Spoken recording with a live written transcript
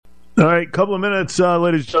All right, couple of minutes,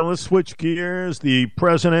 ladies and gentlemen. Let's switch gears. The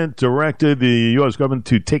president directed the U.S. government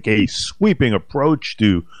to take a sweeping approach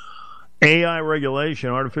to AI regulation,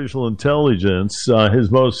 artificial intelligence. His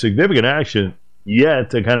most significant action yet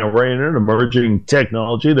to kind of rein in emerging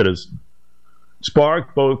technology that has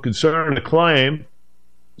sparked both concern and acclaim.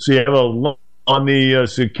 So you have on the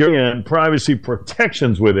security and privacy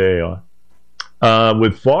protections with AI.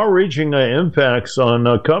 With far-reaching impacts on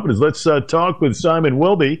companies. Let's talk with Simon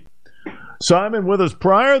Wilby. Simon, with us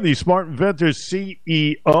prior, the Smart Inventors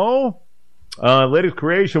CEO. Latest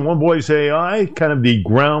creation, One Voice AI, kind of the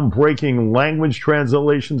groundbreaking language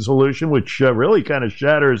translation solution, which really kind of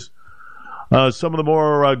shatters some of the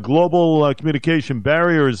more global communication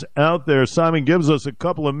barriers out there. Simon gives us a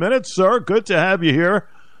couple of minutes, sir. Good to have you here.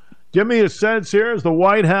 Give me a sense here as the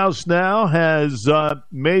White House now has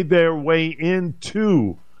made their way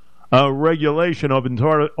into regulation of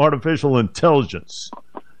artificial intelligence.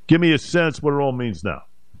 Give me a sense what it all means now.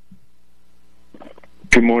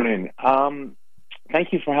 Good morning.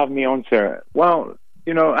 Thank you for having me on, sir. Well,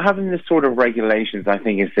 having this sort of regulations, I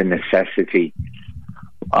think, is a necessity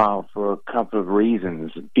for a couple of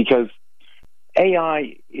reasons. Because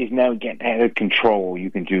AI is now getting out of control.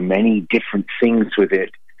 You can do many different things with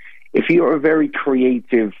it. If you're a very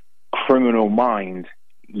creative criminal mind,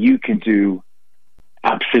 you can do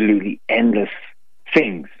absolutely endless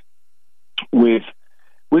things. With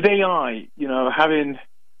AI, having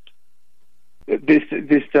this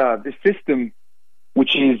system,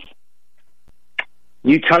 which is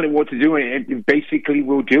you tell it what to do, and it basically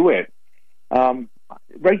will do it.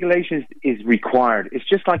 Regulations is required. It's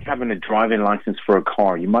just like having a driving license for a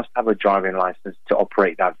car. You must have a driving license to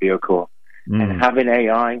operate that vehicle. And having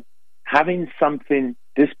AI, having something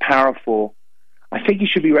this powerful, I think it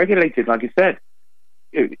should be regulated. Like I said,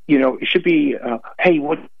 it should be, hey,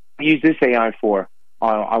 what do you use this AI for?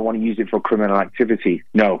 I want to use it for criminal activity.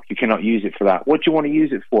 No, you cannot use it for that. What do you want to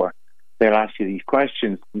use it for? They'll ask you these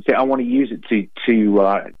questions. You say, I want to use it to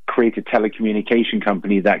create a telecommunication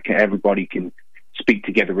company that everybody can speak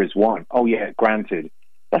together as one. Oh, yeah, granted.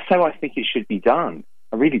 That's how I think it should be done.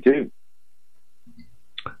 I really do.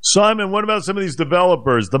 Simon, what about some of these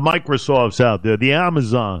developers, the Microsofts out there, the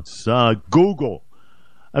Amazons, Google?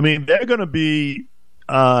 I mean, they're going to be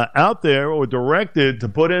out there or directed to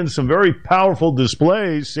put in some very powerful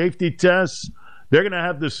displays, safety tests. They're going to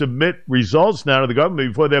have to submit results now to the government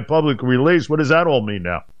before they're publicly released. What does that all mean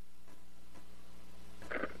now?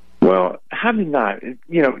 Well, having that,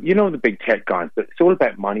 the big tech guys, but it's all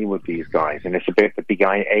about money with these guys, and it's about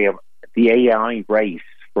the AI race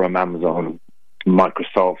from Amazon,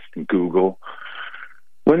 Microsoft, and Google.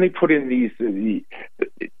 When they put in these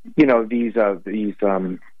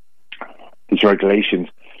regulations,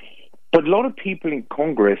 but a lot of people in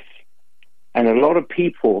Congress and a lot of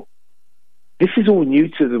people, this is all new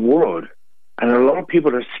to the world, and a lot of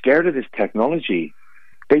people are scared of this technology.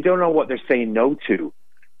 They don't know what they're saying no to.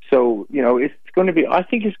 So, it's going to be, I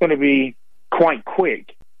think it's going to be quite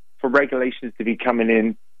quick for regulations to be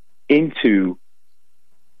coming into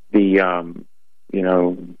the,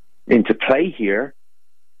 into play here.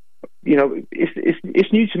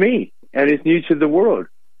 It's new to me, and it's new to the world.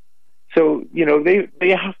 So, they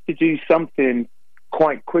have to do something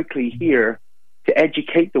quite quickly here to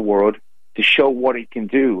educate the world, to show what it can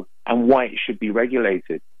do and why it should be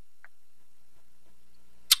regulated.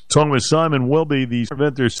 Talking with Simon Wilby, the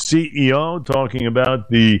Inventors CEO, talking about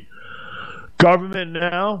the government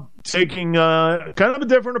now taking kind of a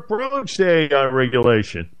different approach to AI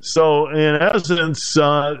regulation. So, in essence,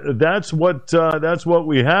 that's what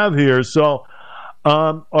we have here. So,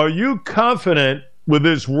 are you confident with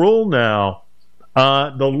this rule now,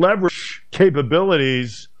 the leverage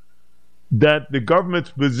capabilities that the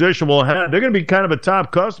government's position will have? They're going to be kind of a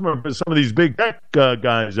top customer for some of these big tech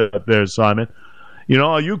guys out there, Simon.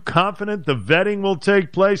 Are you confident the vetting will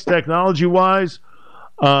take place technology-wise?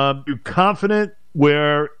 You confident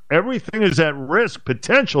where everything is at risk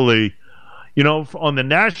potentially, on the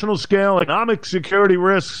national scale, economic security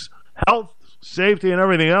risks, health, safety, and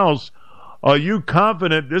everything else? Are you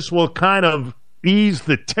confident this will kind of ease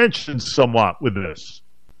the tension somewhat with this?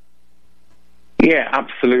 Yeah,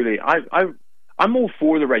 absolutely. I'm all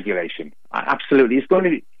for the regulation. Absolutely,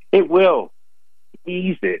 it will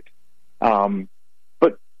ease it.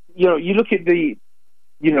 But you look at the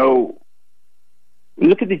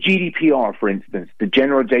GDPR, for instance, the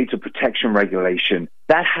General Data Protection Regulation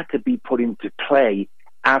that had to be put into play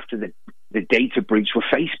after the data breach with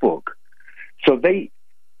Facebook. So they've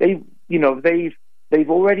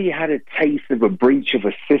already had a taste of a breach of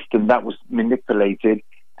a system that was manipulated,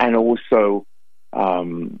 and also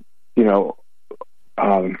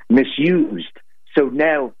misused. So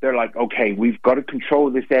now they're like, okay, we've got to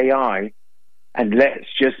control this AI, and let's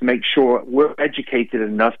just make sure we're educated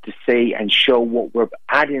enough to say and show what we're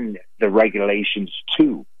adding the regulations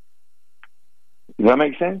to. Does that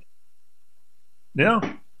make sense? Yeah,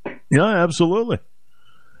 absolutely.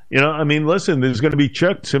 I mean, listen, there's going to be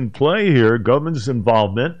checks in play here, government's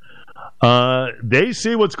involvement. They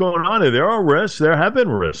see what's going on here. There are risks. There have been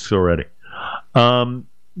risks already.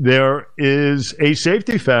 There is a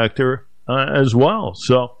safety factor as well.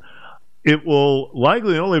 So it will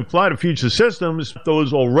likely only apply to future systems,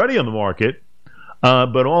 those already on the market.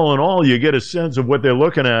 But all in all, you get a sense of what they're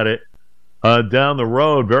looking at it down the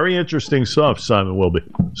road. Very interesting stuff, Simon Wilby.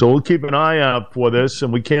 So we'll keep an eye out for this,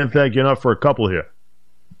 and we can't thank you enough for a couple here.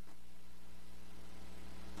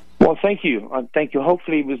 Well, thank you. Thank you.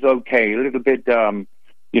 Hopefully it was okay. A little bit,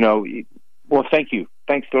 well, thank you.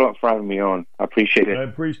 Thanks a lot for having me on. I appreciate it. I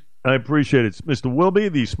appreciate it. Mr. Wilby,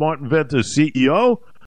 the Smart Inventor CEO